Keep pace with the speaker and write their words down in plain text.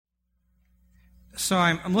So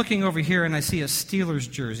I'm looking over here and I see a Steelers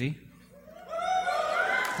jersey.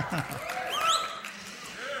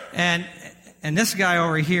 and this guy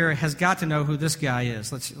over here has got to know who this guy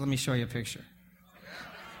is. Let me show you a picture.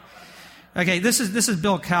 Okay, this is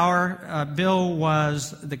Bill Cowher. Bill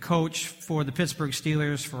was the coach for the Pittsburgh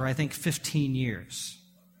Steelers for, I think, 15 years.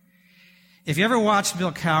 If you ever watched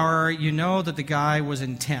Bill Cowher, you know that the guy was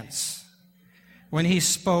intense. When he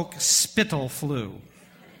spoke, spittle flew.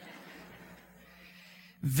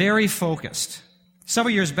 Very focused.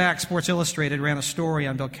 Several years back, Sports Illustrated ran a story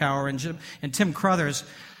on Bill Cowher, and Tim Crothers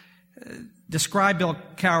described Bill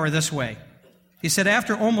Cowher this way. He said,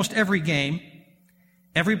 after almost every game,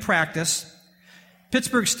 every practice,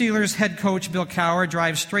 Pittsburgh Steelers head coach Bill Cowher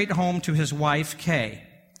drives straight home to his wife, Kay,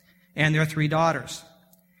 and their 3 daughters.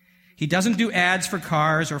 He doesn't do ads for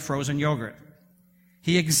cars or frozen yogurt.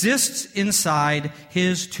 He exists inside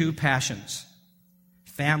his 2 passions,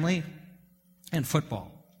 family and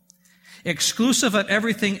football, exclusive of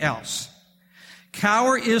everything else.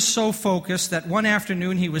 Cowher is so focused that one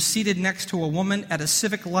afternoon he was seated next to a woman at a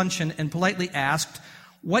civic luncheon and politely asked,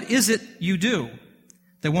 "What is it you do?"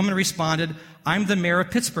 The woman responded, "I'm the mayor of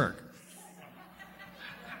Pittsburgh."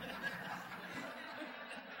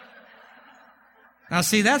 Now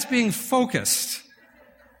see, that's being focused.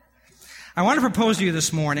 I want to propose to you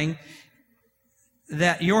this morning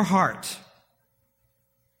that your heart,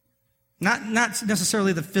 not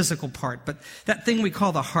necessarily the physical part, but that thing we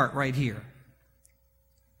call the heart right here,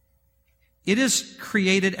 it is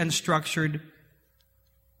created and structured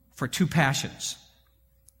for 2 passions.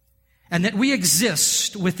 And that we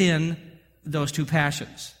exist within those 2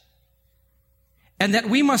 passions. And that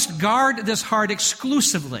we must guard this heart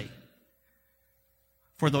exclusively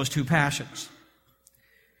for those 2 passions.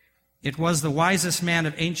 It was the wisest man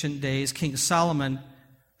of ancient days, King Solomon,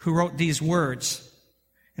 who wrote these words.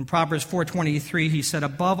 In Proverbs 4:23, he said,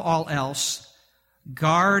 "Above all else,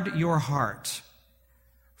 guard your heart,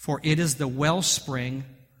 for it is the wellspring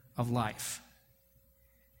of life."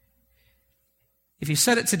 If he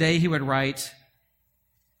said it today, he would write,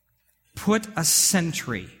 "Put a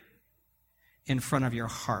sentry in front of your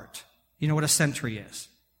heart." You know what a sentry is?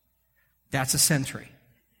 That's a sentry.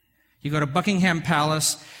 You go to Buckingham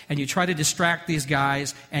Palace and you try to distract these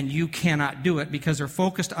guys, and you cannot do it because they're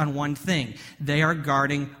focused on one thing. They are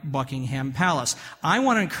guarding Buckingham Palace. I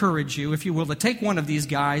want to encourage you, if you will, to take one of these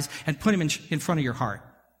guys and put him in front of your heart.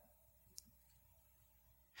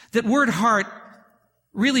 That word heart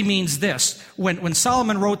really means this. When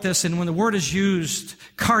Solomon wrote this, and when the word is used,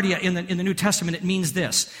 cardia, in the New Testament, it means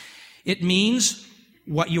this. It means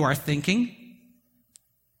what you are thinking.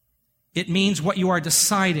 It means what you are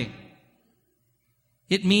deciding.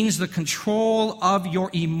 It means the control of your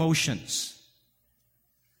emotions.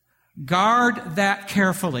 Guard that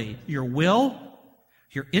carefully. Your will,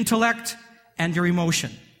 your intellect, and your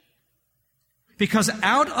emotion. Because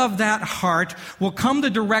out of that heart will come the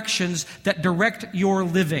directions that direct your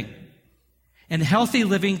living. And healthy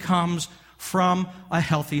living comes from a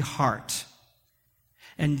healthy heart.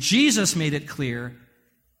 And Jesus made it clear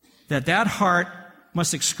that that heart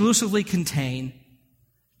must exclusively contain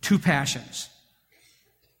 2 passions.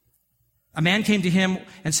 A man came to him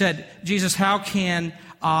and said, "Jesus, how can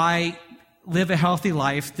I live a healthy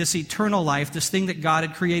life, this eternal life, this thing that God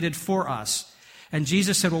had created for us?" And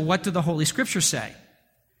Jesus said, "Well, what did the Holy Scripture say?"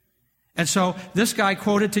 And so this guy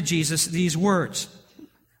quoted to Jesus these words.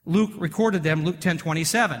 Luke recorded them, Luke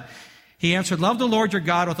 10:27. He answered, "Love the Lord your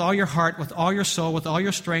God with all your heart, with all your soul, with all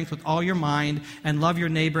your strength, with all your mind, and love your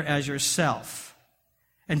neighbor as yourself."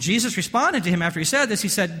 And Jesus responded to him after he said this. He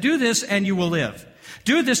said, "Do this and you will live.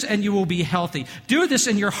 Do this and you will be healthy. Do this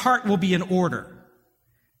and your heart will be in order."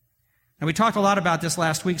 And we talked a lot about this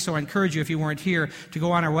last week, so I encourage you, if you weren't here, to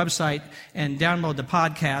go on our website and download the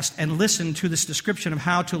podcast and listen to this description of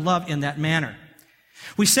how to love in that manner.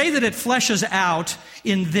 We say that it fleshes out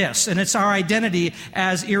in this, and it's our identity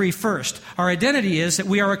as Erie First. Our identity is that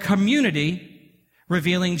we are a community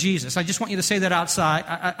revealing Jesus. I just want you to say that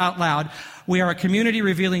out loud. We are a community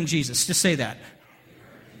revealing Jesus. Just say that.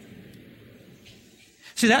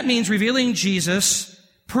 See, that means revealing Jesus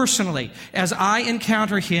personally, as I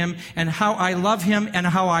encounter him and how I love him and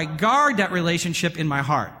how I guard that relationship in my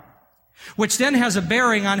heart, which then has a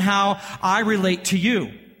bearing on how I relate to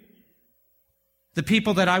you, the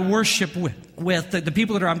people that I worship with, the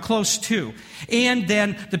people that I'm close to, and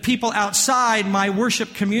then the people outside my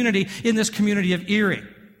worship community in this community of Erie.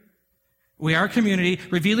 We are a community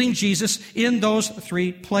revealing Jesus in those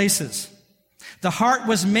 3 places. The heart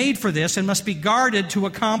was made for this and must be guarded to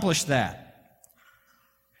accomplish that.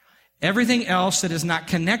 Everything else that is not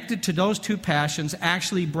connected to those 2 passions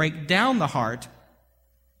actually break down the heart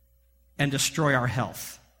and destroy our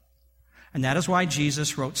health. And that is why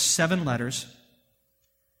Jesus wrote 7 letters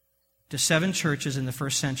to 7 churches in the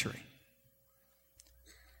first century.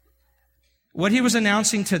 What he was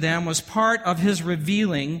announcing to them was part of his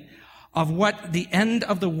revealing of what the end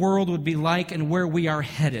of the world would be like and where we are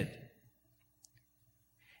headed.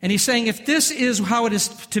 And he's saying, if this is how it is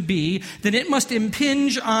to be, then it must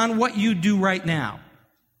impinge on what you do right now.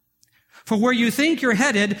 For where you think you're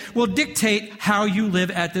headed will dictate how you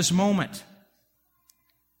live at this moment.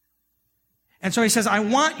 And so he says, I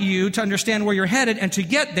want you to understand where you're headed, and to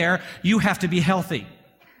get there, you have to be healthy.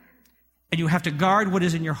 And you have to guard what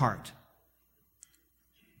is in your heart.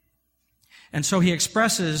 And so he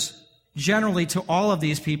expresses generally to all of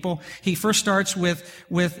these people, he first starts with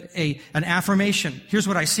an affirmation. Here's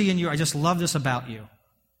what I see in you. I just love this about you.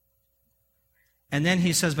 And then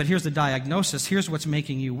he says, but here's the diagnosis. Here's what's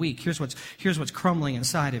making you weak. Here's what's crumbling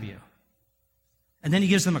inside of you. And then he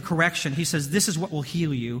gives them a correction. He says, this is what will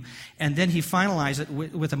heal you. And then he finalizes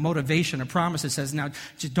it with a motivation, a promise that says, now,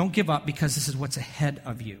 just don't give up because this is what's ahead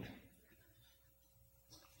of you.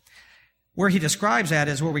 Where he describes that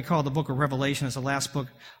is what we call the book of Revelation. It's the last book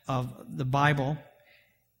of the Bible.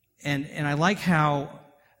 And I like how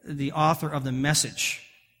the author of the Message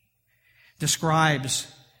describes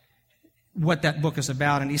what that book is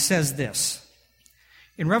about. And he says this: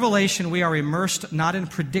 in Revelation, we are immersed not in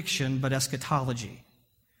prediction, but eschatology.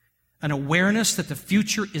 An awareness that the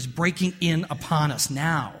future is breaking in upon us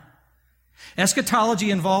now. Eschatology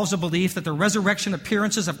involves a belief that the resurrection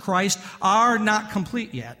appearances of Christ are not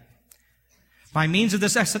complete yet. By means of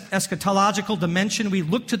this eschatological dimension, we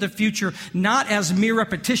look to the future not as mere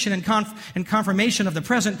repetition and confirmation of the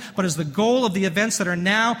present, but as the goal of the events that are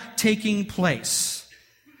now taking place.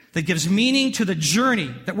 That gives meaning to the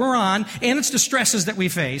journey that we're on and its distresses that we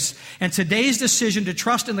face. And today's decision to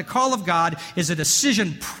trust in the call of God is a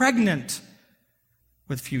decision pregnant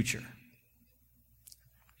with future.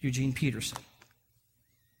 Eugene Peterson.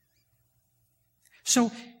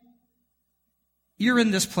 So, you're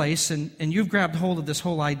in this place, and you've grabbed hold of this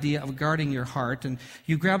whole idea of guarding your heart, and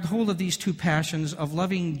you grabbed hold of these 2 passions of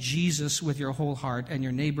loving Jesus with your whole heart and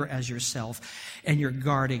your neighbor as yourself, and you're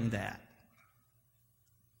guarding that.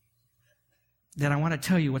 Then I want to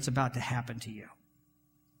tell you what's about to happen to you.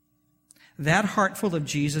 That heart full of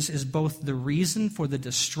Jesus is both the reason for the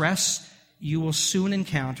distress you will soon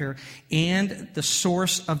encounter and the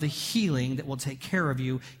source of the healing that will take care of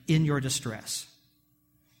you in your distress.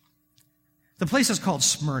 The place is called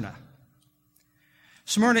Smyrna.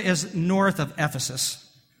 Smyrna is north of Ephesus,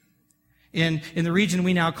 in the region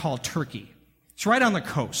we now call Turkey. It's right on the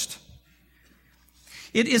coast.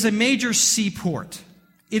 It is a major seaport.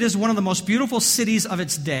 It is one of the most beautiful cities of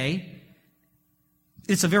its day.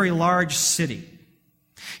 It's a very large city.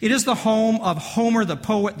 It is the home of Homer, the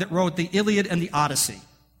poet that wrote the Iliad and the Odyssey.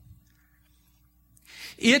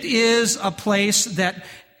 It is a place that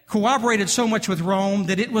cooperated so much with Rome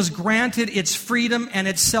that it was granted its freedom and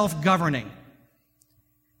its self-governing.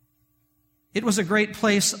 It was a great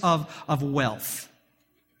place of wealth.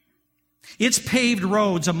 Its paved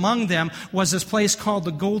roads, among them was this place called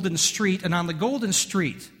the Golden Street, and on the Golden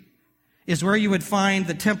Street is where you would find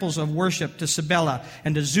the temples of worship to Cybele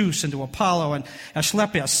and to Zeus and to Apollo and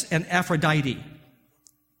Asclepius and Aphrodite.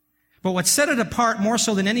 But what set it apart more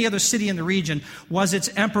so than any other city in the region was its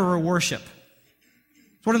emperor worship.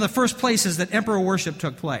 It's one of the first places that emperor worship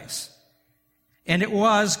took place. And it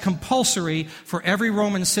was compulsory for every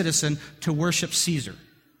Roman citizen to worship Caesar.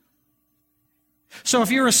 So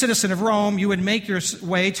if you're a citizen of Rome, you would make your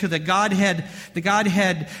way to the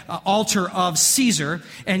Godhead altar of Caesar,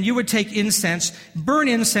 and you would take incense, burn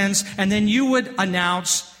incense, and then you would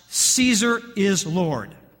announce, Caesar is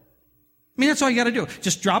Lord. I mean, that's all you got to do.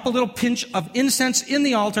 Just drop a little pinch of incense in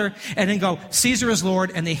the altar, and then go, Caesar is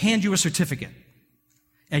Lord, and they hand you a certificate.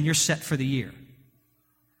 And you're set for the year.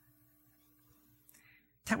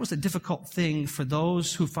 That was a difficult thing for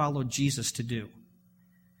those who followed Jesus to do.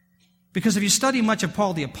 Because if you study much of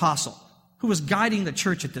Paul the Apostle, who was guiding the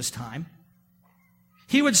church at this time,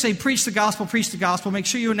 he would say, preach the gospel, make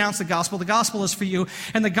sure you announce the gospel is for you.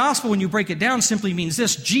 And the gospel, when you break it down, simply means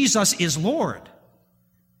this: Jesus is Lord.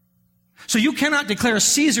 So you cannot declare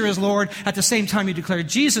Caesar as Lord at the same time you declare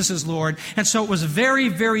Jesus as Lord. And so it was very,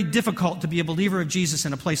 very difficult to be a believer of Jesus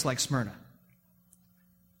in a place like Smyrna.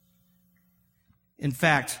 In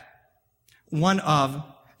fact, one of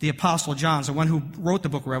the Apostle John, the one who wrote the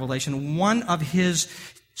book of Revelation, one of his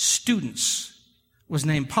students was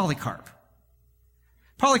named Polycarp.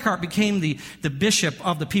 Polycarp became the bishop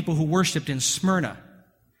of the people who worshiped in Smyrna.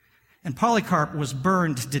 And Polycarp was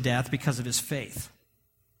burned to death because of his faith.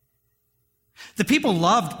 The people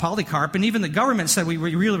loved Polycarp, and even the government said, we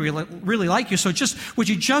really like you, so would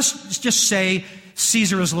you just say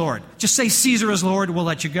Caesar is Lord? Just say Caesar is Lord, we'll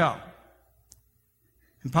let you go.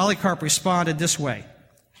 And Polycarp responded this way: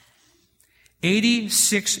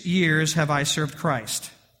 86 years have I served Christ,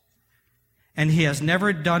 and he has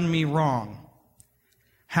never done me wrong.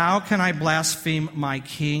 How can I blaspheme my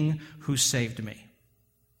king who saved me?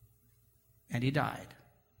 And he died.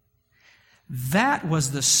 That was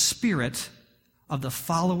the spirit of the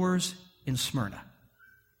followers in Smyrna.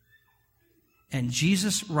 And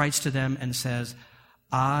Jesus writes to them and says,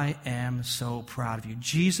 I am so proud of you.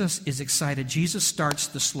 Jesus is excited. Jesus starts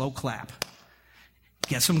the slow clap.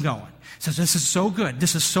 Gets them going. Says, this is so good.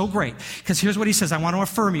 This is so great. Because here's what he says: I want to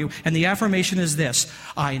affirm you. And the affirmation is this: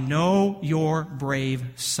 I know your brave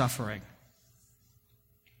suffering.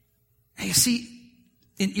 Hey, you see,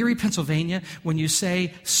 in Erie, Pennsylvania, when you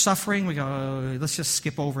say suffering, we go, oh, let's just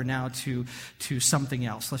skip over now to something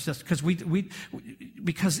else. Let's just,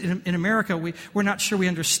 because in America, we're not sure we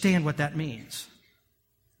understand what that means.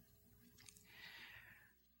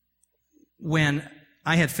 When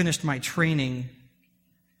I had finished my training,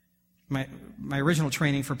 my original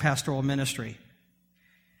training for pastoral ministry,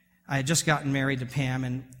 I had just gotten married to Pam,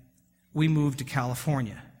 and we moved to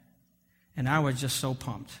California. And I was just so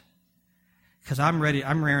pumped. Because I'm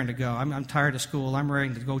raring to go. I'm tired of school. I'm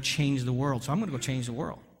raring to go change the world. So I'm going to go change the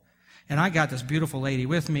world. And I got this beautiful lady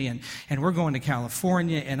with me, and we're going to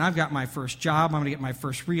California, and I've got my first job. I'm going to get my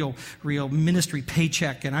first real ministry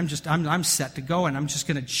paycheck, and I'm set to go, and I'm just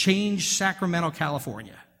going to change Sacramento,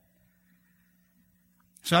 California.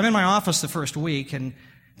 So I'm in my office the first week, and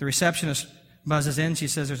the receptionist buzzes in. She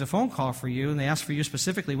says, there's a phone call for you, and they ask for you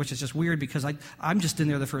specifically, which is just weird because I'm just in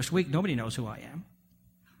there the first week. Nobody knows who I am.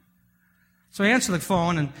 So I answer the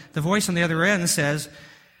phone, and the voice on the other end says,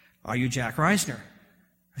 are you Jack Reisner?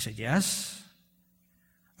 I said, yes.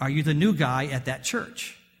 Are you the new guy at that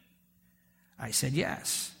church? I said,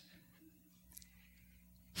 yes.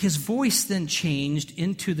 His voice then changed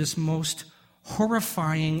into this most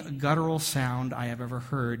horrifying guttural sound I have ever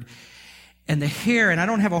heard. And the hair, and I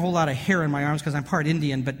don't have a whole lot of hair in my arms because I'm part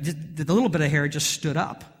Indian, but the little bit of hair just stood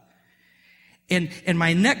up. And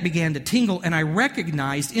my neck began to tingle, and I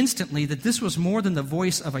recognized instantly that this was more than the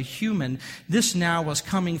voice of a human. This now was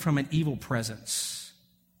coming from an evil presence.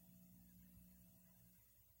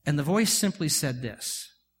 And the voice simply said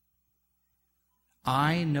this: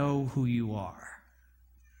 I know who you are,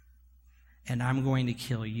 and I'm going to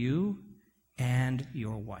kill you and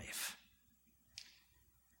your wife.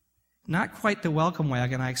 Not quite the welcome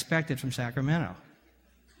wagon I expected from Sacramento,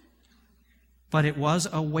 but it was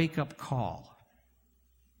a wake-up call.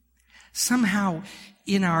 Somehow,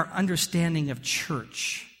 in our understanding of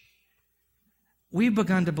church, we've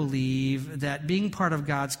begun to believe that being part of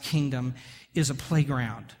God's kingdom is a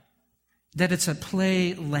playground, that it's a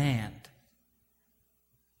play land,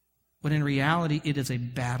 when in reality it is a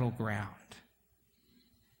battleground.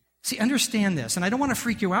 See, understand this, and I don't want to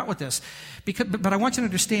freak you out with this, but I want you to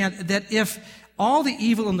understand that if all the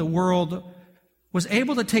evil in the world was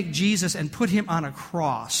able to take Jesus and put him on a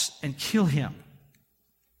cross and kill him,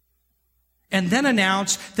 and then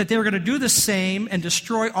announce that they were going to do the same and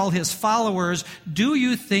destroy all his followers, do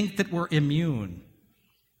you think that we're immune?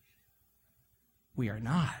 We are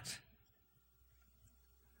not.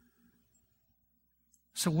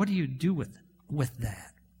 So what do you do with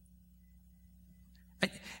that?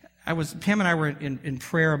 Pam and I were in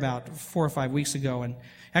prayer about 4 or 5 weeks ago, and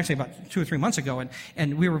actually about 2 or 3 months ago,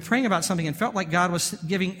 and we were praying about something and felt like God was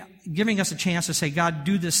giving us a chance to say, God,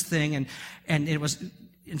 do this thing, and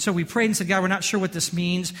so we prayed and said, God, we're not sure what this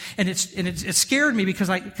means. And it scared me because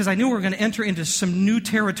I knew we were going to enter into some new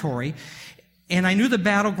territory. And I knew the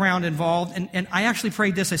battleground involved. And I actually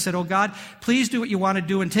prayed this. I said, oh God, please do what you want to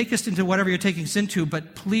do and take us into whatever you're taking us into,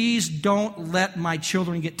 but please don't let my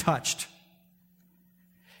children get touched.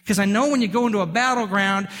 Because I know when you go into a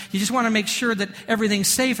battleground, you just want to make sure that everything's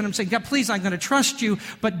safe. And I'm saying, God, please, I'm going to trust you,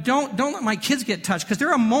 but don't let my kids get touched. Because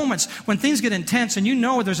there are moments when things get intense and you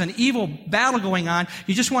know there's an evil battle going on.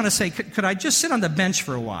 You just want to say, could I just sit on the bench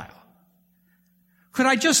for a while? Could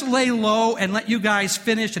I just lay low and let you guys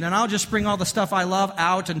finish, and then I'll just bring all the stuff I love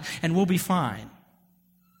out and we'll be fine?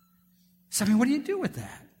 So, what do you do with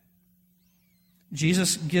that?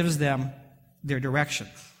 Jesus gives them their direction.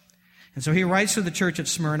 And so he writes to the church at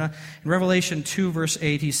Smyrna. In Revelation 2, verse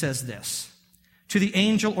 8, he says this: to the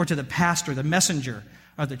angel, or to the pastor, the messenger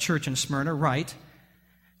of the church in Smyrna, write,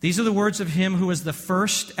 these are the words of him who is the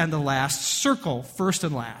first and the last, circle first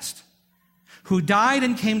and last, who died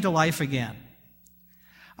and came to life again.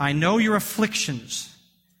 I know your afflictions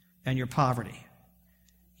and your poverty,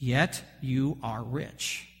 yet you are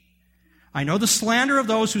rich. I know the slander of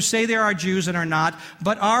those who say they are Jews and are not,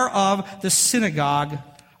 but are of the synagogue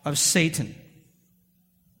of Satan.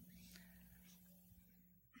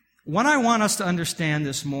 What I want us to understand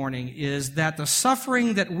this morning is that the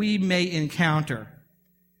suffering that we may encounter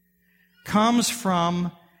comes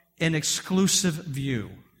from an exclusive view.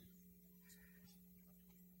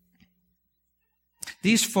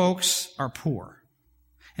 These folks are poor.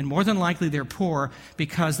 And more than likely they're poor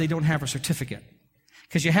because they don't have a certificate.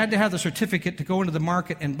 Because you had to have the certificate to go into the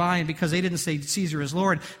market and buy, and because they didn't say Caesar is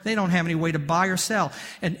Lord, they don't have any way to buy or sell.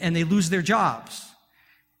 And they lose their jobs.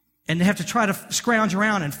 And they have to try to scrounge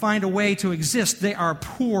around and find a way to exist. They are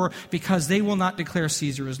poor because they will not declare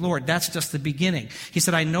Caesar as Lord. That's just the beginning. He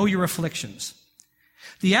said, I know your afflictions.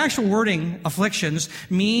 The actual wording, afflictions,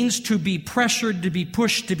 means to be pressured, to be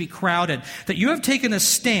pushed, to be crowded. That you have taken a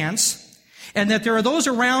stance, and that there are those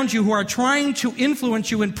around you who are trying to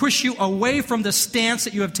influence you and push you away from the stance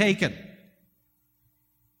that you have taken.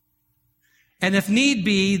 And if need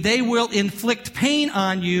be, they will inflict pain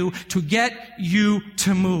on you to get you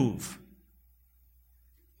to move.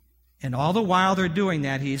 And all the while they're doing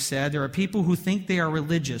that, he said, there are people who think they are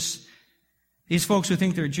religious. These folks who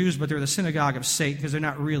think they're Jews, but they're the synagogue of Satan because they're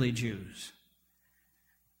not really Jews.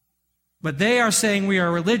 But they are saying we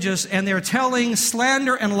are religious, and they're telling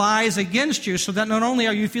slander and lies against you so that not only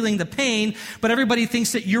are you feeling the pain, but everybody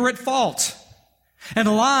thinks that you're at fault. And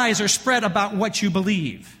lies are spread about what you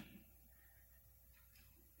believe.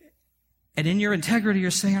 And in your integrity,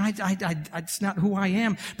 you're saying, it's not who I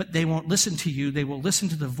am. But they won't listen to you. They will listen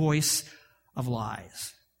to the voice of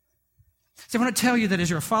lies. So I want to tell you that as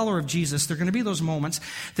you're a follower of Jesus, there are going to be those moments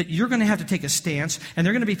that you're going to have to take a stance, and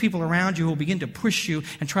there are going to be people around you who will begin to push you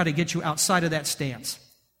and try to get you outside of that stance.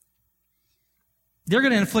 They're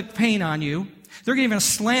going to inflict pain on you. They're going to even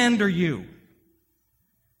slander you.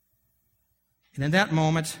 And in that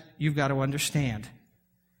moment, you've got to understand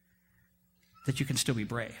that you can still be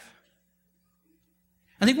brave.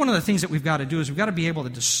 I think one of the things that we've got to do is we've got to be able to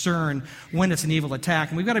discern when it's an evil attack,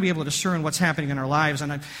 and we've got to be able to discern what's happening in our lives.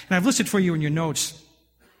 And I've listed for you in your notes,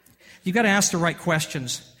 you've got to ask the right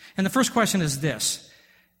questions. And the first question is this: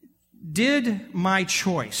 did my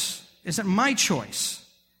choice, is it my choice,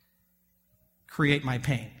 create my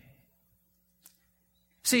pain?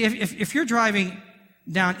 See, if you're driving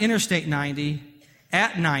down Interstate 90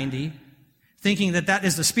 at 90, thinking that that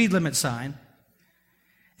is the speed limit sign,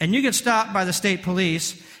 and you get stopped by the state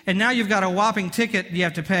police, and now you've got a whopping ticket you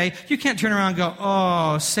have to pay, you can't turn around and go,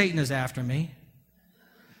 oh, Satan is after me.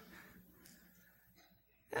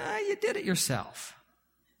 You did it yourself.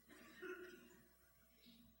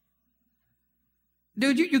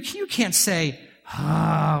 Dude, you can't say,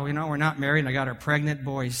 oh, we're not married and I got her pregnant.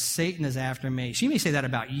 Boy, Satan is after me. She may say that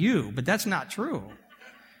about you, but that's not true.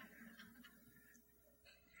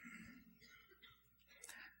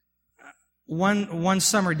 One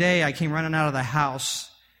summer day, I came running out of the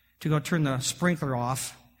house to go turn the sprinkler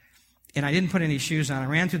off, and I didn't put any shoes on. I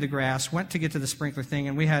ran through the grass, went to get to the sprinkler thing,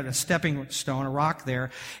 and we had a stepping stone, a rock there,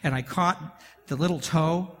 and I caught the little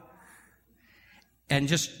toe and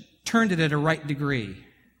just turned it at a right degree.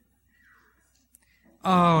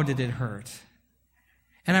 Oh, did it hurt.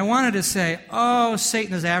 And I wanted to say, oh,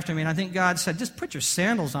 Satan is after me. And I think God said, just put your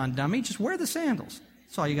sandals on, dummy. Just wear the sandals.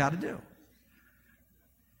 That's all you got to do.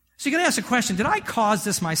 So you got to ask the question, did I cause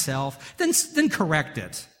this myself? Then correct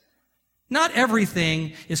it. Not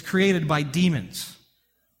everything is created by demons.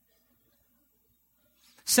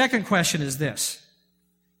 Second question is this: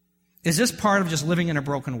 is this part of just living in a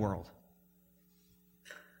broken world?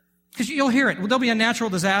 Because you'll hear it. There'll be a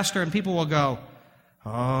natural disaster and people will go,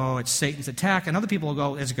 oh, it's Satan's attack. And other people will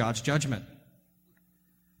go, it's God's judgment.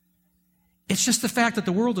 It's just the fact that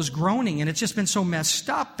the world is groaning and it's just been so messed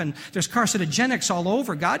up and there's carcinogenics all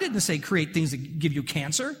over. God didn't say create things that give you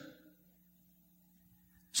cancer.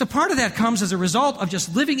 So part of that comes as a result of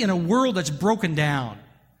just living in a world that's broken down.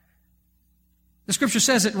 The scripture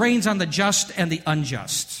says it rains on the just and the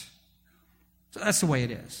unjust. So that's the way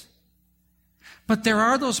it is. But there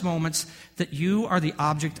are those moments that you are the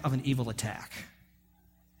object of an evil attack.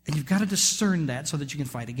 And you've got to discern that so that you can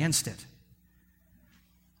fight against it.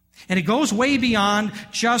 And it goes way beyond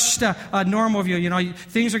just a normal view.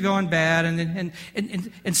 Things are going bad,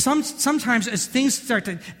 and sometimes as things start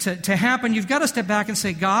to happen, you've got to step back and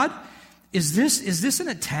say, God, is this an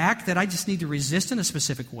attack that I just need to resist in a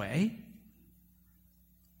specific way?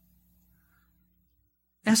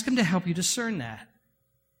 Ask Him to help you discern that.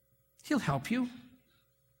 He'll help you.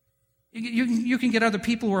 You can get other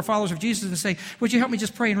people who are followers of Jesus and say, would you help me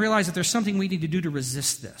just pray and realize that there's something we need to do to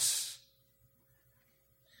resist this?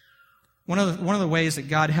 One of the ways that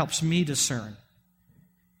God helps me discern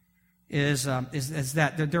is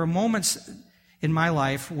that there are moments in my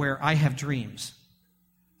life where I have dreams.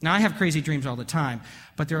 Now, I have crazy dreams all the time,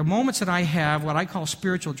 but there are moments that I have what I call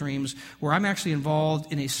spiritual dreams where I'm actually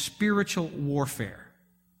involved in a spiritual warfare.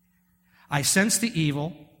 I sense the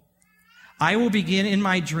evil. I will begin in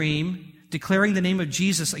my dream declaring the name of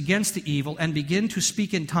Jesus against the evil and begin to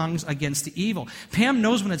speak in tongues against the evil. Pam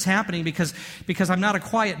knows when it's happening because I'm not a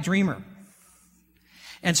quiet dreamer.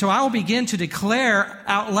 And so I will begin to declare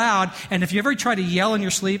out loud, and if you ever try to yell in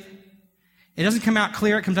your sleep, it doesn't come out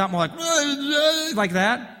clear, it comes out more like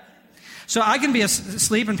that. So I can be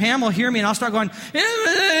asleep and Pam will hear me and I'll start going,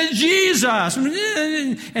 Jesus!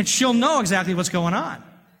 And she'll know exactly what's going on.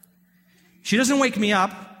 She doesn't wake me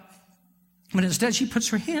up, but instead she puts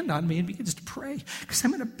her hand on me and begins to pray because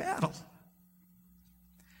I'm in a battle.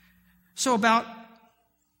 So must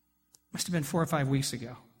have been 4 or 5 weeks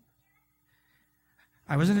ago,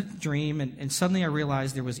 I was in a dream and suddenly I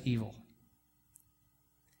realized there was evil.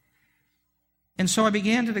 And so I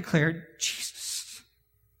began to declare, Jesus,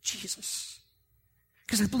 Jesus.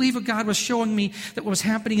 Because I believe what God was showing me that what was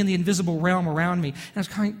happening in the invisible realm around me. And I was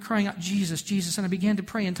crying out, Jesus, Jesus. And I began to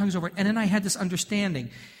pray in tongues over it. And then I had this understanding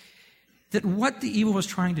that what the evil was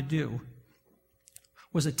trying to do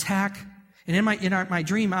was attack. And in my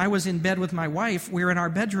dream, I was in bed with my wife. We were in our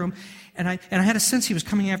bedroom. And I had a sense he was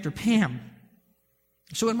coming after Pam.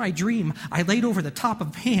 So in my dream, I laid over the top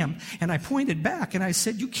of Pam and I pointed back and I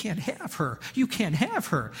said, you can't have her. You can't have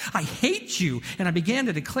her. I hate you. And I began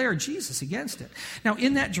to declare Jesus against it. Now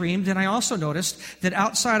in that dream, then I also noticed that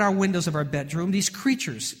outside our windows of our bedroom, these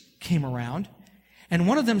creatures came around and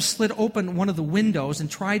one of them slid open one of the windows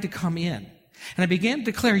and tried to come in. And I began to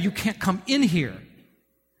declare, you can't come in here.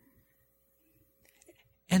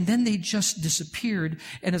 And then they just disappeared.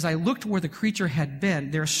 And as I looked where the creature had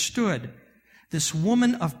been, there stood this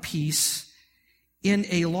woman of peace in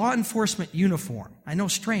a law enforcement uniform. I know,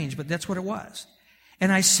 strange, but that's what it was. And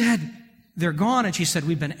I said, they're gone. And she said,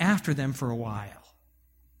 we've been after them for a while.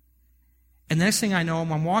 And the next thing I know,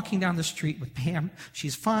 I'm walking down the street with Pam.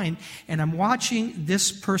 She's fine. And I'm watching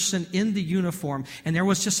this person in the uniform. And there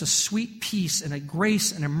was just a sweet peace and a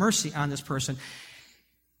grace and a mercy on this person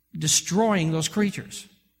destroying those creatures.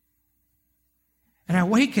 And I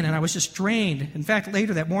awakened and I was just drained. In fact,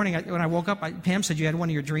 later that morning when I woke up, Pam said, you had one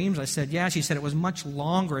of your dreams? I said, yeah. She said, it was much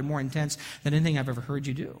longer and more intense than anything I've ever heard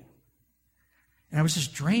you do. And I was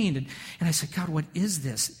just drained. And I said, God, what is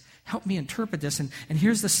this? Help me interpret this. And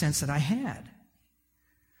here's the sense that I had.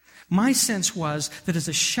 My sense was that as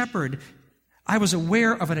a shepherd, I was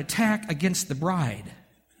aware of an attack against the bride.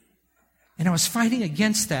 And I was fighting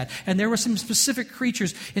against that. And there were some specific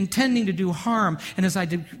creatures intending to do harm. And as I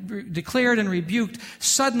declared and rebuked,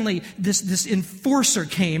 suddenly this enforcer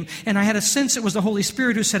came. And I had a sense it was the Holy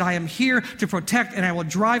Spirit who said, I am here to protect and I will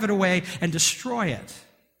drive it away and destroy it.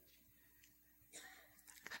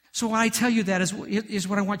 So why I tell you that is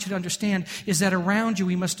what I want you to understand, is that around you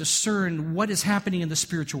we must discern what is happening in the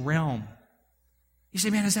spiritual realm. You say,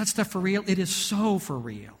 man, is that stuff for real? It is so for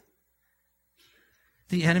real.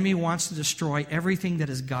 The enemy wants to destroy everything that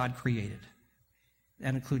is God created.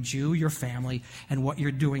 That includes you, your family, and what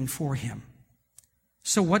you're doing for him.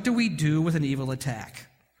 So what do we do with an evil attack?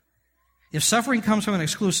 If suffering comes from an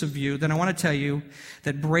exclusive view, then I want to tell you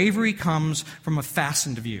that bravery comes from a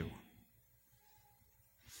fastened view.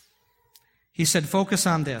 He said, focus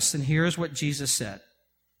on this, and here's what Jesus said.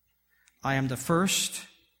 I am the first,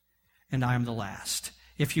 and I am the last.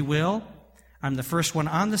 If you will, I'm the first one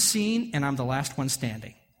on the scene, and I'm the last one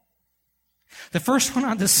standing. The first one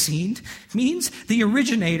on the scene means the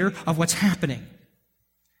originator of what's happening.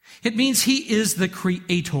 It means he is the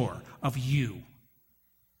creator of you.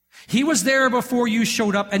 He was there before you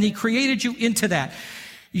showed up, and he created you into that.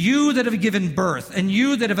 You that have given birth, and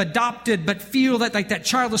you that have adopted but feel that like that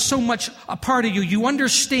child is so much a part of you, you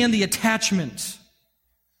understand the attachment.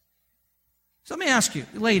 So let me ask you,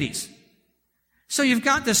 ladies. So you've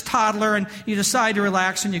got this toddler and you decide to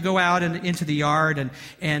relax and you go out into the yard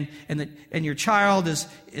and your child is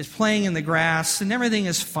playing in the grass and everything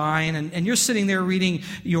is fine and you're sitting there reading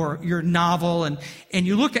your novel and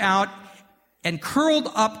you look out and curled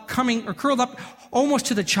up almost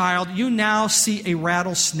to the child, you now see a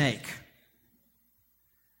rattlesnake.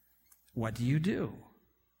 What do?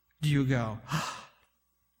 Do you go,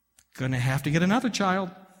 gonna have to get another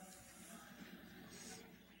child?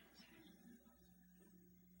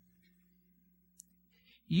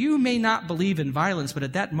 You may not believe in violence, but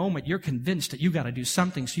at that moment, you're convinced that you got to do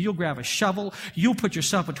something. So you'll grab a shovel. You'll put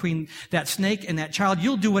yourself between that snake and that child.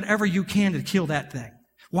 You'll do whatever you can to kill that thing.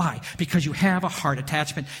 Why? Because you have a heart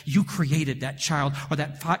attachment. You created that child, or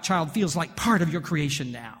that child feels like part of your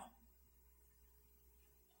creation now.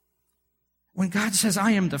 When God says,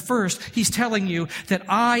 I am the first, He's telling you that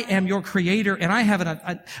I am your creator and I have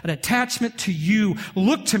an attachment to you.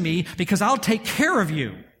 Look to me because I'll take care of you.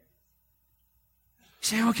 You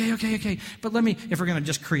say, okay. But if we're going to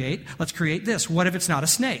just create, let's create this. What if it's not a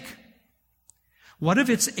snake? What if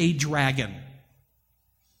it's a dragon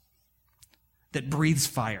that breathes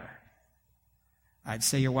fire? I'd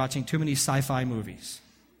say you're watching too many sci-fi movies.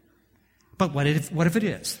 But what if it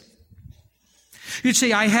is? You'd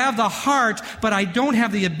say, I have the heart, but I don't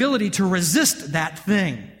have the ability to resist that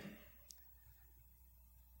thing.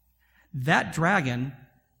 That dragon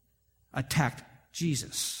attacked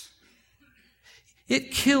Jesus.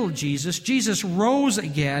 It killed Jesus. Jesus rose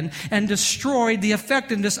again and destroyed the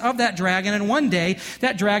effectiveness of that dragon. And one day,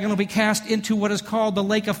 that dragon will be cast into what is called the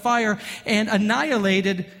lake of fire and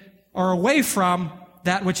annihilated or away from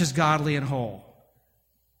that which is godly and whole.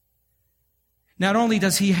 Not only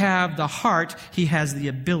does he have the heart, he has the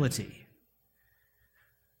ability.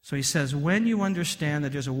 So he says, when you understand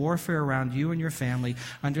that there's a warfare around you and your family,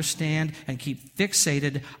 understand and keep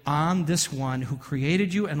fixated on this one who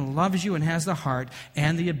created you and loves you and has the heart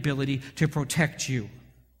and the ability to protect you.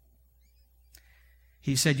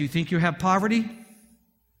 He said, you think you have poverty?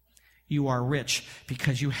 You are rich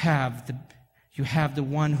because you have the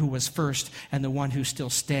one who was first and the one who's still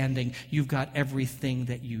standing. You've got everything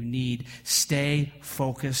that you need. Stay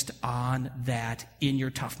focused on that in your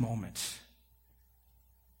tough moments.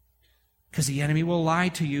 Because the enemy will lie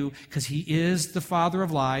to you, because he is the father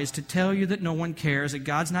of lies, to tell you that no one cares, that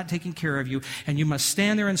God's not taking care of you, and you must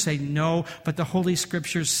stand there and say, no, but the Holy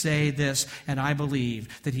Scriptures say this, and I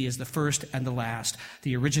believe that he is the first and the last,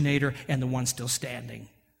 the originator and the one still standing.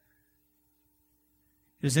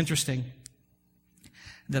 It is interesting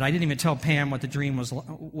that I didn't even tell Pam what the dream was,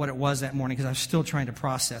 what it was that morning, because I was still trying to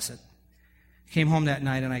process it. I came home that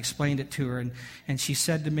night and I explained it to her, and she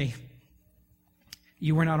said to me,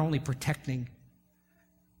 you were not only protecting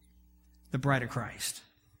the bride of Christ,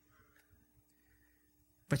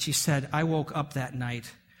 but she said, I woke up that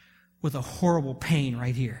night with a horrible pain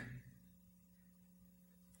right here.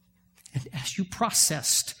 And as you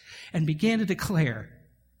processed and began to declare,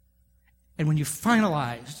 and when you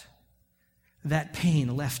finalized, that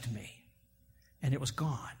pain left me, and it was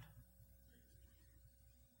gone.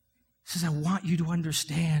 He says, I want you to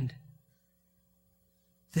understand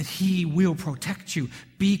that he will protect you.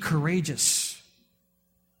 Be courageous.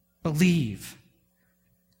 Believe.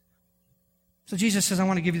 So Jesus says, I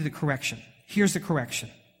want to give you the correction. Here's the correction.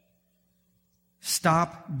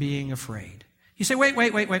 Stop being afraid. You say,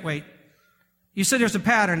 wait. You said there's a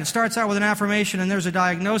pattern. It starts out with an affirmation and there's a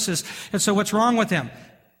diagnosis. And so what's wrong with them?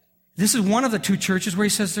 This is one of the two churches where he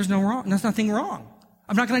says there's nothing wrong.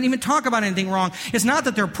 I'm not going to even talk about anything wrong. It's not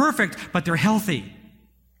that they're perfect, but they're healthy.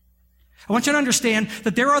 I want you to understand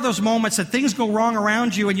that there are those moments that things go wrong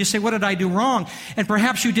around you and you say, what did I do wrong? And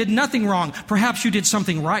perhaps you did nothing wrong. Perhaps you did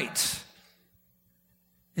something right.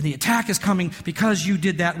 And the attack is coming because you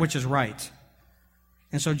did that which is right.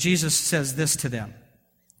 And so Jesus says this to them.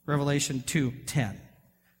 Revelation 2:10.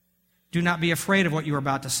 Do not be afraid of what you are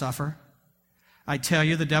about to suffer. I tell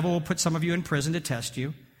you, the devil will put some of you in prison to test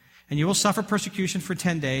you, and you will suffer persecution for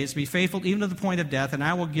 10 days. Be faithful even to the point of death, and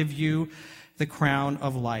I will give you the crown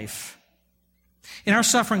of life. In our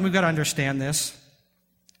suffering, we've got to understand this,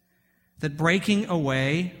 that breaking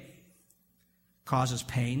away causes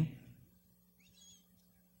pain.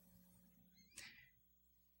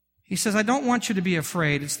 He says, I don't want you to be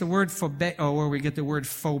afraid. It's the word phobeo, where we get the word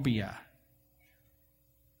phobia.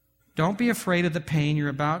 Don't be afraid of the pain you're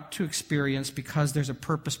about to experience because there's a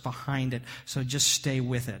purpose behind it. So just stay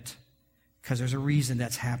with it because there's a reason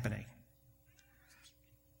that's happening.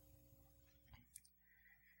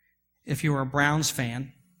 If you're a Browns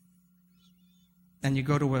fan and you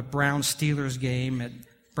go to a Browns Steelers game at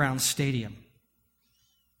Browns Stadium,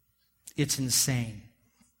 it's insane.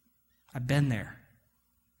 I've been there.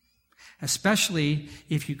 Especially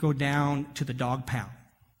if you go down to the dog pound.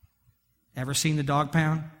 Ever seen the dog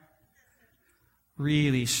pound?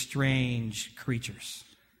 Really strange creatures.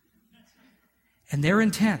 And they're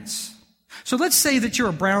intense. So let's say that you're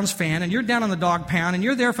a Browns fan and you're down on the dog pound and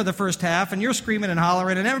you're there for the first half and you're screaming and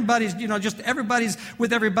hollering and everybody's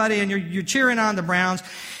with everybody and you're cheering on the Browns.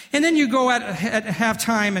 And then you go at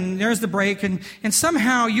halftime and there's the break and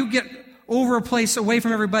somehow you get over a place away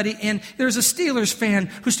from everybody and there's a Steelers fan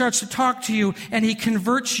who starts to talk to you and he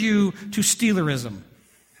converts you to Steelerism.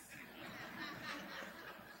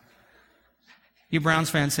 You Browns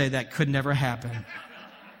fans say that could never happen.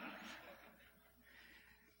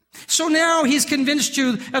 So now he's convinced you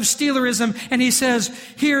of Steelerism, and he says,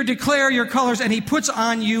 here, declare your colors, and he puts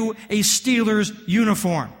on you a Steelers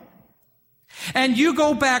uniform. And you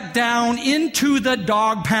go back down into the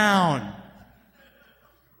dog pound.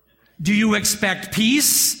 Do you expect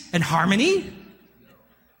peace and harmony?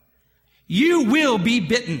 You will be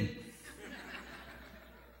bitten.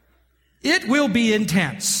 It will be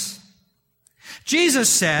intense. Jesus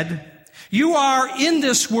said, you are in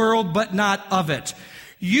this world, but not of it.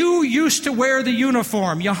 You used to wear the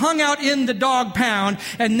uniform. You hung out in the dog pound,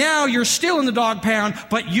 and now you're still in the dog pound,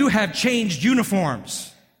 but you have changed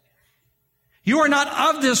uniforms. You are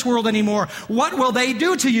not of this world anymore. What will they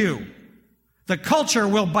do to you? The culture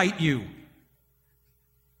will bite you.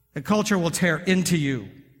 The culture will tear into you.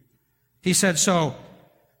 He said, so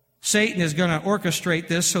Satan is going to orchestrate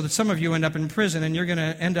this so that some of you end up in prison, and you're going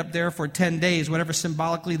to end up there for 10 days, whatever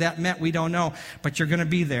symbolically that meant, we don't know, but you're going to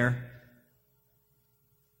be there.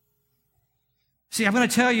 See, I'm going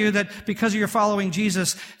to tell you that because you're following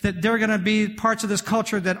Jesus, that there are going to be parts of this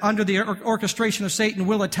culture that under the orchestration of Satan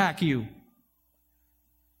will attack you.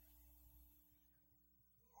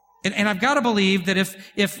 And I've got to believe that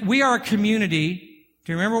if we are a community,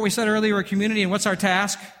 do you remember what we said earlier? We're a community, and what's our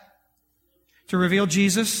task? To reveal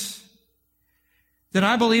Jesus. Then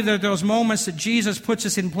I believe that those moments that Jesus puts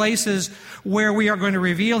us in places where we are going to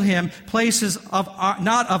reveal Him, places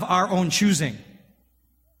not of our own choosing.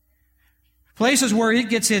 Places where it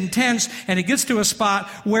gets intense and it gets to a spot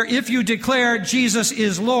where if you declare Jesus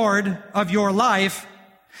is Lord of your life,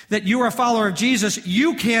 that you are a follower of Jesus,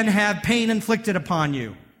 you can have pain inflicted upon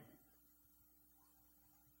you.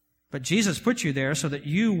 But Jesus put you there so that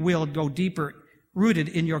you will go deeper, rooted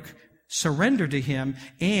in your surrender to Him,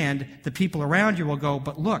 and the people around you will go,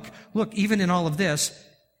 but look, even in all of this,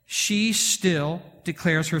 she still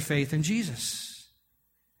declares her faith in Jesus.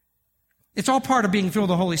 It's all part of being filled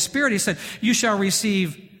with the Holy Spirit. He said, you shall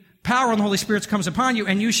receive power when the Holy Spirit comes upon you,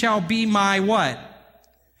 and you shall be my what?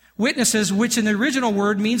 Witnesses, which in the original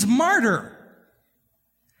word means martyr.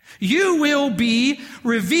 You will be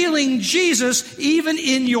revealing Jesus even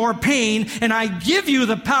in your pain, and I give you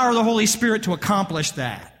the power of the Holy Spirit to accomplish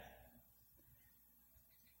that.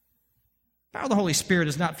 The power of the Holy Spirit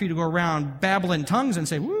is not for you to go around babbling tongues and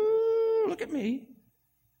say, woo, look at me.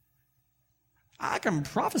 I can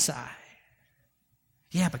prophesy.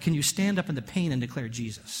 Yeah, but can you stand up in the pain and declare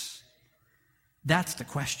Jesus? That's the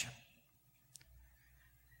question.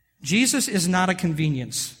 Jesus is not a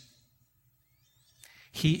convenience.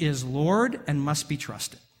 He is Lord and must be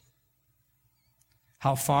trusted.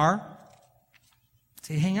 How far?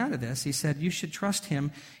 See, hang on to this. He said, you should trust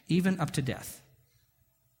Him even up to death.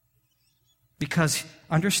 Because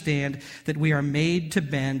understand that we are made to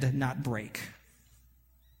bend, not break.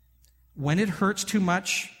 When it hurts too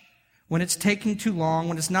much, when it's taking too long,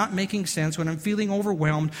 when it's not making sense, when I'm feeling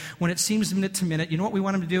overwhelmed, when it seems minute to minute, you know what we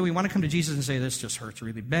want Him to do? We want to come to Jesus and say, this just hurts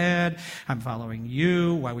really bad. I'm following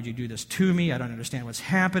you. Why would you do this to me? I don't understand what's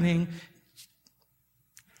happening.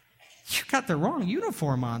 You got the wrong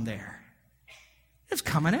uniform on there. It's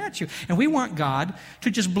coming at you. And we want God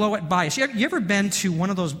to just blow it by us. You ever been to one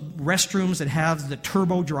of those restrooms that have the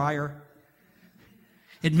turbo dryer?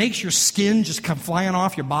 It makes your skin just come flying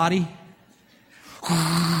off your body.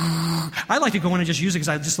 I like to go in and just use it because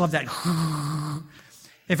I just love that.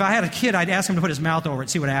 If I had a kid, I'd ask him to put his mouth over it,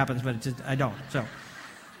 see what happens, but I don't. So,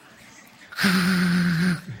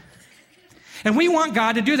 and we want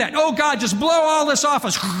God to do that. Oh, God, just blow all this off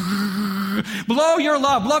us. Blow your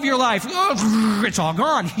love your life. It's all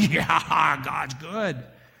gone. Yeah, God's good.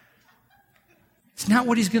 It's not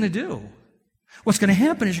what He's going to do. What's going to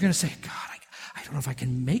happen is you're going to say, God, I don't know if I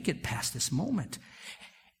can make it past this moment.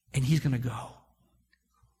 And He's going to go,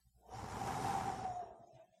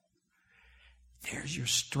 there's your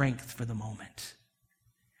strength for the moment.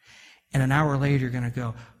 And an hour later, you're going to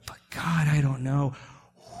go, but God, I don't know.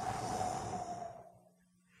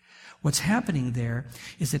 What's happening there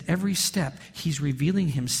is that every step, He's revealing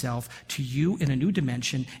Himself to you in a new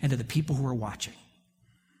dimension and to the people who are watching.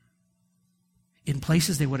 In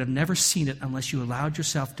places they would have never seen it unless you allowed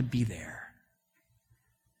yourself to be there.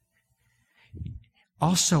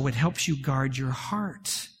 Also, it helps you guard your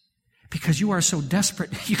heart. Because you are so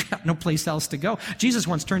desperate, you got no place else to go. Jesus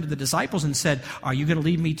once turned to the disciples and said, are you going to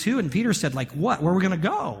leave me too? And Peter said, like what? Where are we going to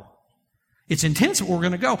go? It's intense, but we're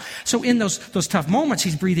going to go. So in those tough moments,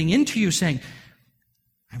 He's breathing into you saying,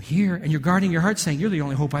 I'm here. And you're guarding your heart saying, you're the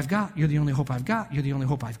only hope I've got. You're the only hope I've got. You're the only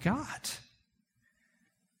hope I've got.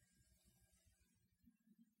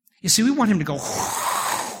 You see, we want Him to go.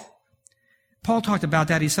 Paul talked about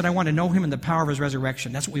that. He said, I want to know Him in the power of His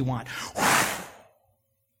resurrection. That's what we want.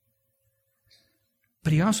 But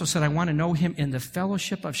But he also said, I want to know him in the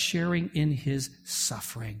fellowship of sharing in his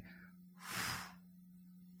suffering.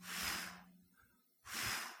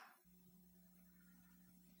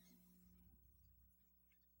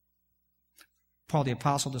 Paul the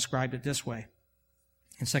Apostle described it this way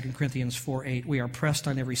in 2 Corinthians 4:8. We are pressed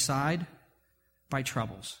on every side by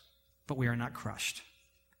troubles, but we are not crushed.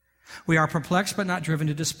 We are perplexed, but not driven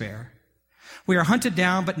to despair. We are hunted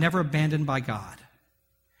down, but never abandoned by God.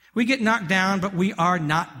 We get knocked down, but we are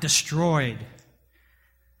not destroyed.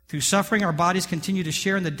 Through suffering, our bodies continue to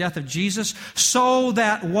share in the death of Jesus, so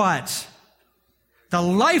that what? The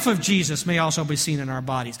life of Jesus may also be seen in our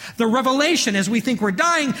bodies. The revelation, as we think we're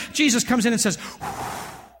dying, Jesus comes in and says,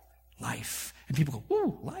 life. And people go,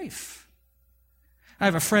 ooh, life. I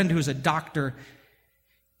have a friend who's a doctor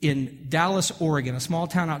in Dallas, Oregon, a small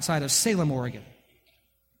town outside of Salem, Oregon.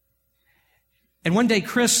 And one day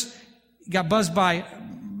Chris got buzzed by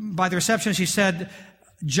the receptionist. She said,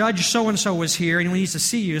 Judge so-and-so was here and he needs to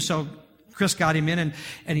see you. So Chris got him in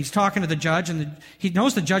and he's talking to the judge, and he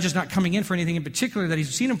knows the judge is not coming in for anything in particular that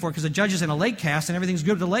he's seen him for, because the judge is in a late cast and everything's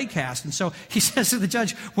good with the late cast. And so he says to the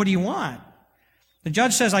judge, what do you want? The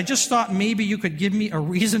judge says, I just thought maybe you could give me a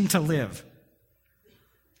reason to live.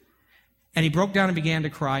 And he broke down and began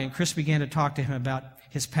to cry, and Chris began to talk to him about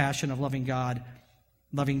his passion of loving God,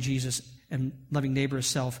 loving Jesus, and loving neighbor as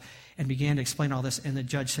self, and began to explain all this. And the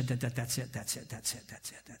judge said, that's it.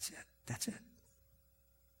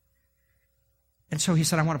 And so he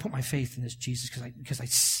said, I want to put my faith in this Jesus because I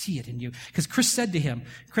see it in you. Because Chris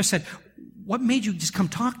said, what made you just come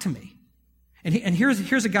talk to me? And here's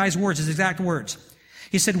the guy's words, his exact words.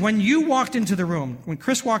 He said, when Chris walked into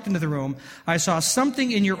the room, I saw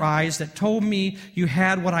something in your eyes that told me you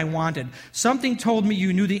had what I wanted. Something told me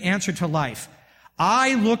you knew the answer to life.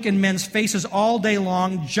 I look in men's faces all day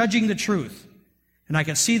long, judging the truth. And I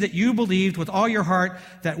could see that you believed with all your heart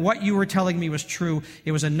that what you were telling me was true.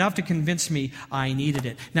 It was enough to convince me I needed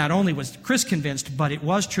it. Not only was Chris convinced, but it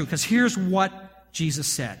was true. Because here's what Jesus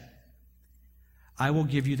said. I will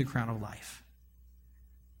give you the crown of life.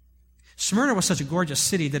 Smyrna was such a gorgeous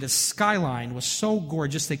city that its skyline was so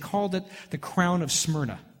gorgeous they called it the crown of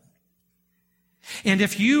Smyrna. And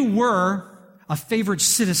if you were a favored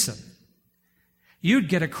citizen, you'd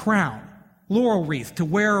get a crown, laurel wreath, to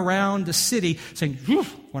wear around the city, saying,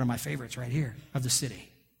 one of my favorites right here of the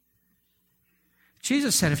city.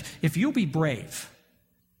 Jesus said, if you'll be brave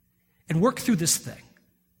and work through this thing,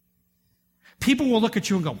 people will look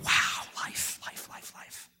at you and go, wow, life.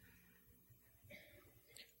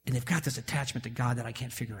 And they've got this attachment to God that I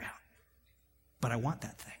can't figure out. But I want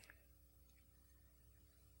that thing.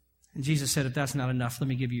 And Jesus said, if that's not enough, let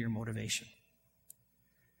me give you your motivation.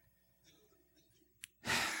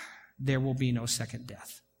 There will be no second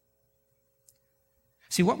death.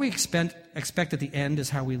 See, what we expect at the end is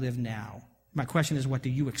how we live now. My question is, what do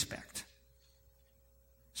you expect?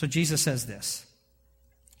 So Jesus says this,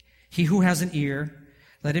 he who has an ear,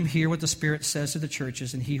 let him hear what the Spirit says to the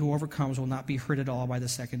churches, and he who overcomes will not be hurt at all by the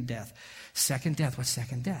second death. Second death, what's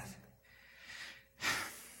second death?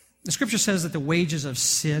 The Scripture says that the wages of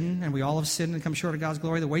sin, and we all have sinned and come short of God's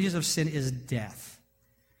glory, the wages of sin is death.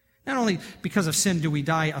 Not only because of sin do we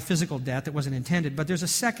die a physical death that wasn't intended, but there's a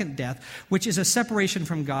second death, which is a separation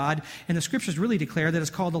from God, and the Scriptures really declare that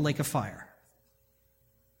it's called the lake of fire.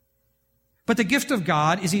 But the gift of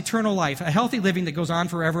God is eternal life, a healthy living that goes on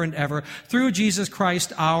forever and ever through Jesus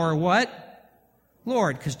Christ our what?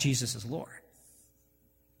 Lord, because Jesus is Lord.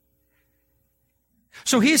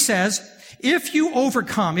 So he says, if you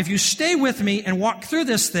overcome, if you stay with me and walk through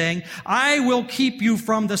this thing, I will keep you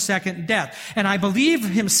from the second death. And I believe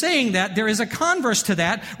him saying that there is a converse to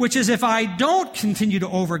that, which is if I don't continue to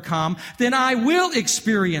overcome, then I will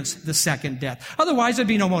experience the second death. Otherwise, there'd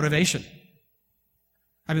be no motivation.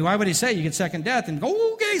 I mean, why would he say you get second death and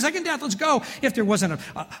go, okay, second death, let's go, if there wasn't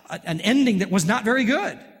an ending that was not very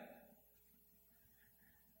good?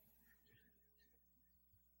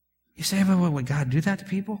 You say, well, would God do that to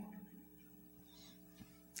people?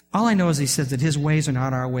 All I know is he says that his ways are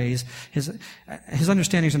not our ways, his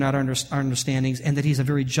understandings are not our understandings, and that he's a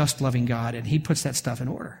very just, loving God, and he puts that stuff in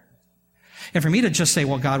order. And for me to just say,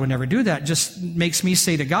 well, God would never do that, just makes me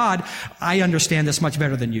say to God, I understand this much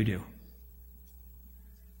better than you do.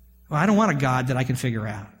 Well, I don't want a God that I can figure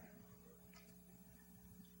out.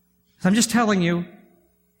 So I'm just telling you,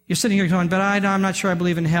 you're sitting here going, but I'm not sure I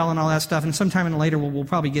believe in hell and all that stuff, and sometime later we'll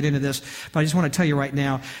probably get into this, but I just want to tell you right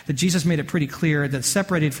now that Jesus made it pretty clear that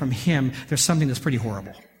separated from him, there's something that's pretty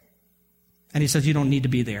horrible. And he says you don't need to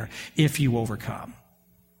be there if you overcome.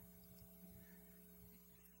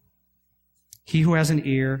 He who has an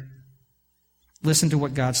ear, listen to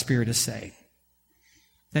what God's Spirit is saying.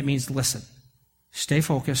 That means listen, stay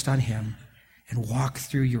focused on him, and walk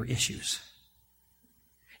through your issues.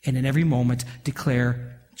 And in every moment,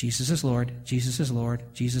 declare, Jesus is Lord, Jesus is Lord,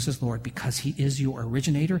 Jesus is Lord, because he is your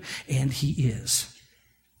originator, and he is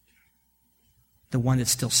the one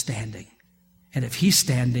that's still standing. And if he's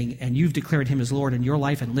standing, and you've declared him as Lord in your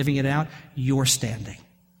life and living it out, you're standing.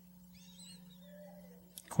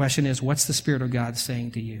 Question is, what's the Spirit of God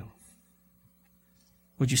saying to you?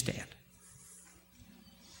 Would you stand?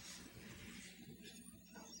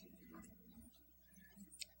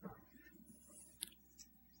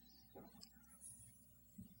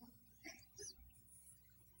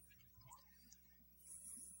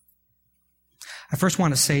 I first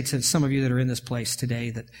want to say to some of you that are in this place today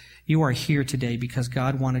that you are here today because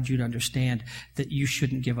God wanted you to understand that you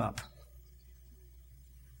shouldn't give up.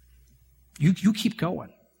 You keep going.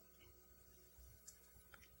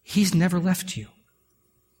 He's never left you.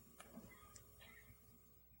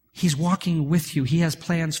 He's walking with you. He has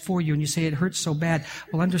plans for you. And you say, it hurts so bad.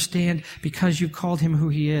 Well, understand, because you've called him who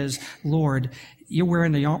he is, Lord, you're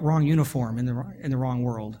wearing the wrong uniform in the wrong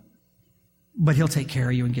world. But he'll take care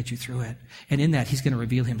of you and get you through it. And in that, he's going to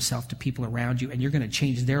reveal himself to people around you, and you're going to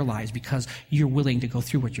change their lives because you're willing to go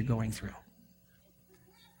through what you're going through.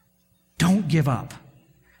 Don't give up.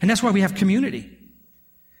 And that's why we have community.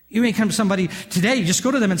 You may come to somebody today, you just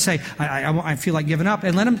go to them and say, I feel like giving up,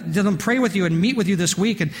 and let them pray with you and meet with you this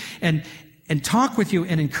week and talk with you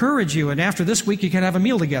and encourage you. And after this week, you can have a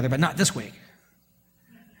meal together, but not this week.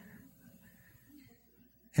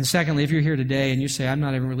 And secondly, if you're here today and you say, I'm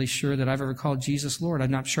not even really sure that I've ever called Jesus Lord,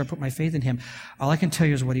 I'm not sure I put my faith in him, all I can tell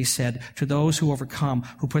you is what he said, to those who overcome,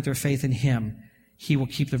 who put their faith in him, he will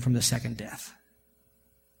keep them from the second death.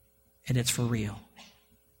 And it's for real.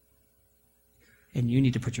 And you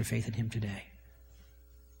need to put your faith in him today.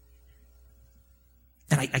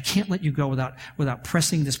 And I can't let you go without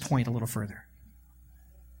pressing this point a little further.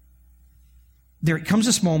 There comes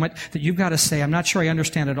this moment that you've got to say, I'm not sure I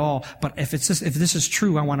understand it all, but if this is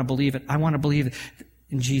true, I want to believe it. I want to believe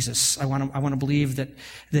in Jesus. I want to believe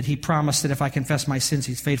that he promised that if I confess my sins,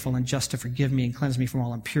 he's faithful and just to forgive me and cleanse me from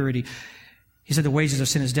all impurity. He said the wages of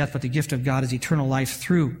sin is death, but the gift of God is eternal life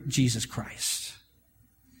through Jesus Christ.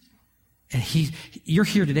 And you're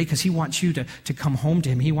here today because he wants you to come home to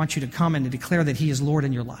him. He wants you to come and to declare that he is Lord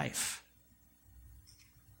in your life.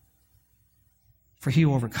 For he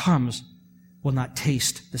who overcomes will not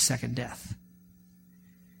taste the second death.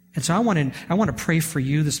 And so I want to pray for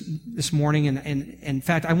you this morning, and in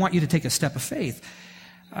fact, I want you to take a step of faith.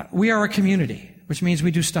 We are a community, which means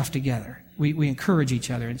we do stuff together. We encourage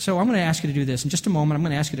each other. And so I'm going to ask you to do this. In just a moment, I'm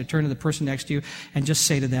going to ask you to turn to the person next to you and just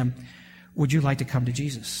say to them, would you like to come to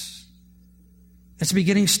Jesus? It's a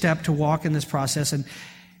beginning step to walk in this process. And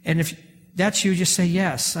if that's you, just say,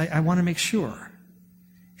 yes, I want to make sure.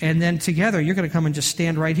 And then together, you're going to come and just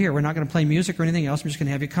stand right here. We're not going to play music or anything else. I'm just going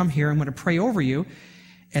to have you come here. I'm going to pray over you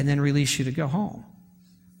and then release you to go home.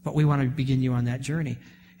 But we want to begin you on that journey.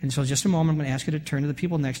 And so just a moment, I'm going to ask you to turn to the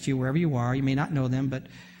people next to you, wherever you are. You may not know them, but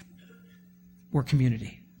we're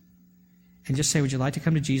community. And just say, would you like to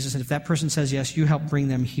come to Jesus? And if that person says yes, you help bring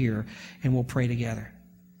them here, and we'll pray together.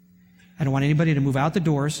 I don't want anybody to move out the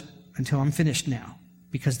doors until I'm finished now,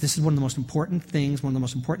 because this is one of the most important things, one of the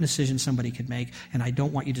most important decisions somebody could make, and I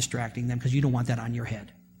don't want you distracting them because you don't want that on your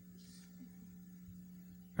head.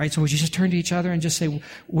 Right? So would you just turn to each other and just say,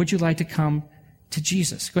 would you like to come to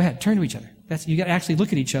Jesus? Go ahead, turn to each other. You got to actually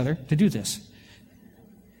look at each other to do this.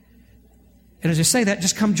 And as I say that,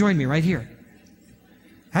 just come join me right here.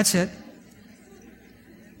 That's it.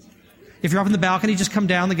 If you're up in the balcony, just come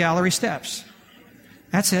down the gallery steps.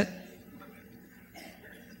 That's it.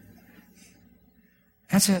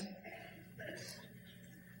 That's it.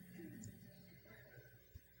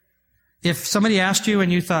 If somebody asked you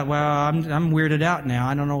and you thought, well, I'm weirded out now.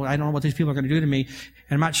 I don't know what these people are going to do to me.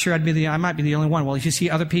 And I'm not sure I might be the only one. Well, if you see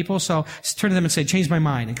other people, so just turn to them and say, change my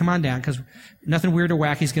mind and come on down, because nothing weird or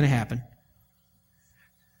wacky is going to happen.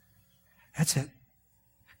 That's it.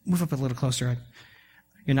 Move up a little closer.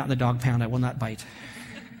 You're not in the dog pound. I will not bite.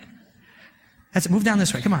 That's it. Move down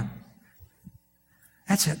this way. Come on.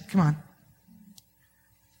 That's it. Come on.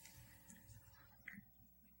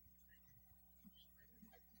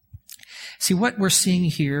 See, what we're seeing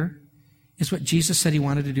here is what Jesus said he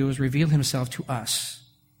wanted to do, is reveal himself to us.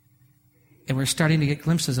 And we're starting to get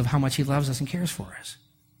glimpses of how much he loves us and cares for us.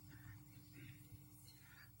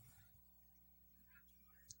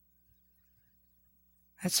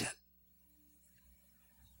 That's it.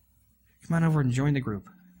 Come on over and join the group.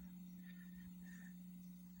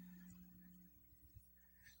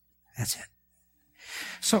 That's it.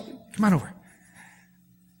 So, come on over.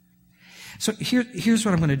 So here's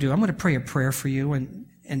what I'm going to do. I'm going to pray a prayer for you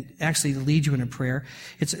and actually lead you in a prayer.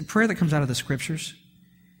 It's a prayer that comes out of the Scriptures.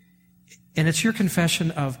 And it's your confession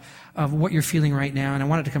of what you're feeling right now, and I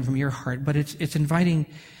want it to come from your heart, but it's inviting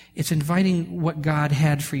what God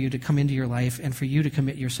had for you to come into your life and for you to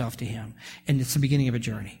commit yourself to Him. And it's the beginning of a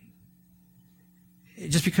journey.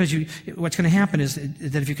 Just because what's going to happen is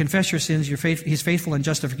that if you confess your sins, He's faithful and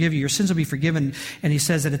just to forgive you. Your sins will be forgiven. And He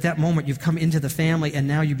says that at that moment you've come into the family and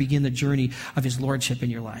now you begin the journey of His Lordship in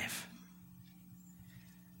your life.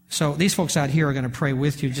 So these folks out here are going to pray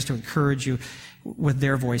with you just to encourage you with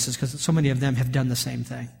their voices, because so many of them have done the same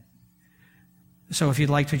thing. So if you'd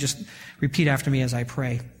like to just repeat after me as I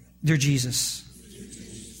pray. Dear Jesus,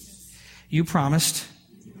 you promised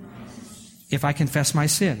if I confess my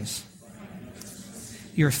sins,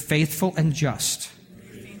 you're faithful and just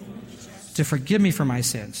to forgive me for my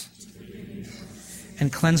sins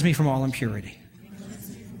and cleanse me from all impurity.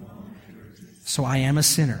 So I am a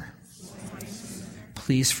sinner.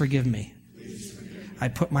 Please forgive me. I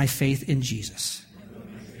put my faith in Jesus.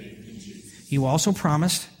 You also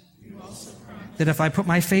promised that if I put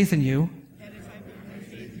my faith in you,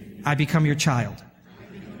 I become your child.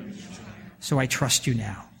 So I trust you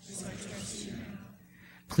now.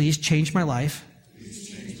 Please change my life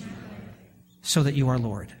so that you are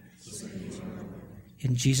Lord.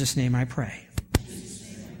 In Jesus' name I pray.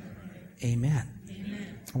 Amen.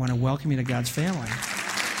 I want to welcome you to God's family.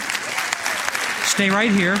 Stay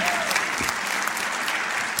right here.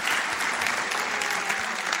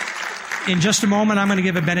 In just a moment, I'm going to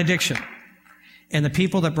give a benediction. And the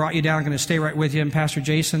people that brought you down are going to stay right with you. And Pastor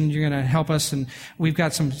Jason, you're going to help us. And we've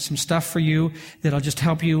got some stuff for you that'll just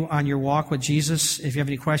help you on your walk with Jesus. If you have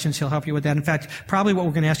any questions, he'll help you with that. In fact, probably what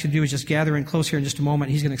we're going to ask you to do is just gather in close here in just a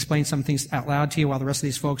moment. He's going to explain some things out loud to you while the rest of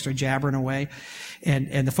these folks are jabbering away.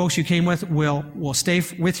 And the folks you came with will stay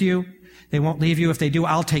with you. They won't leave you. If they do,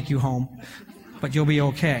 I'll take you home. But you'll be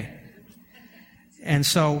okay. And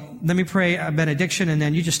so let me pray a benediction, and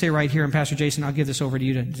then you just stay right here. And Pastor Jason, I'll give this over to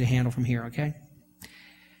you to handle from here, okay?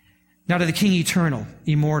 Now to the King eternal,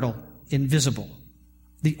 immortal, invisible,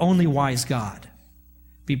 the only wise God,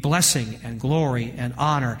 be blessing and glory and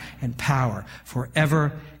honor and power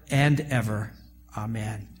forever and ever.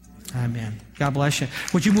 Amen. Amen. God bless you.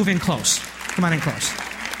 Would you move in close? Come on in close.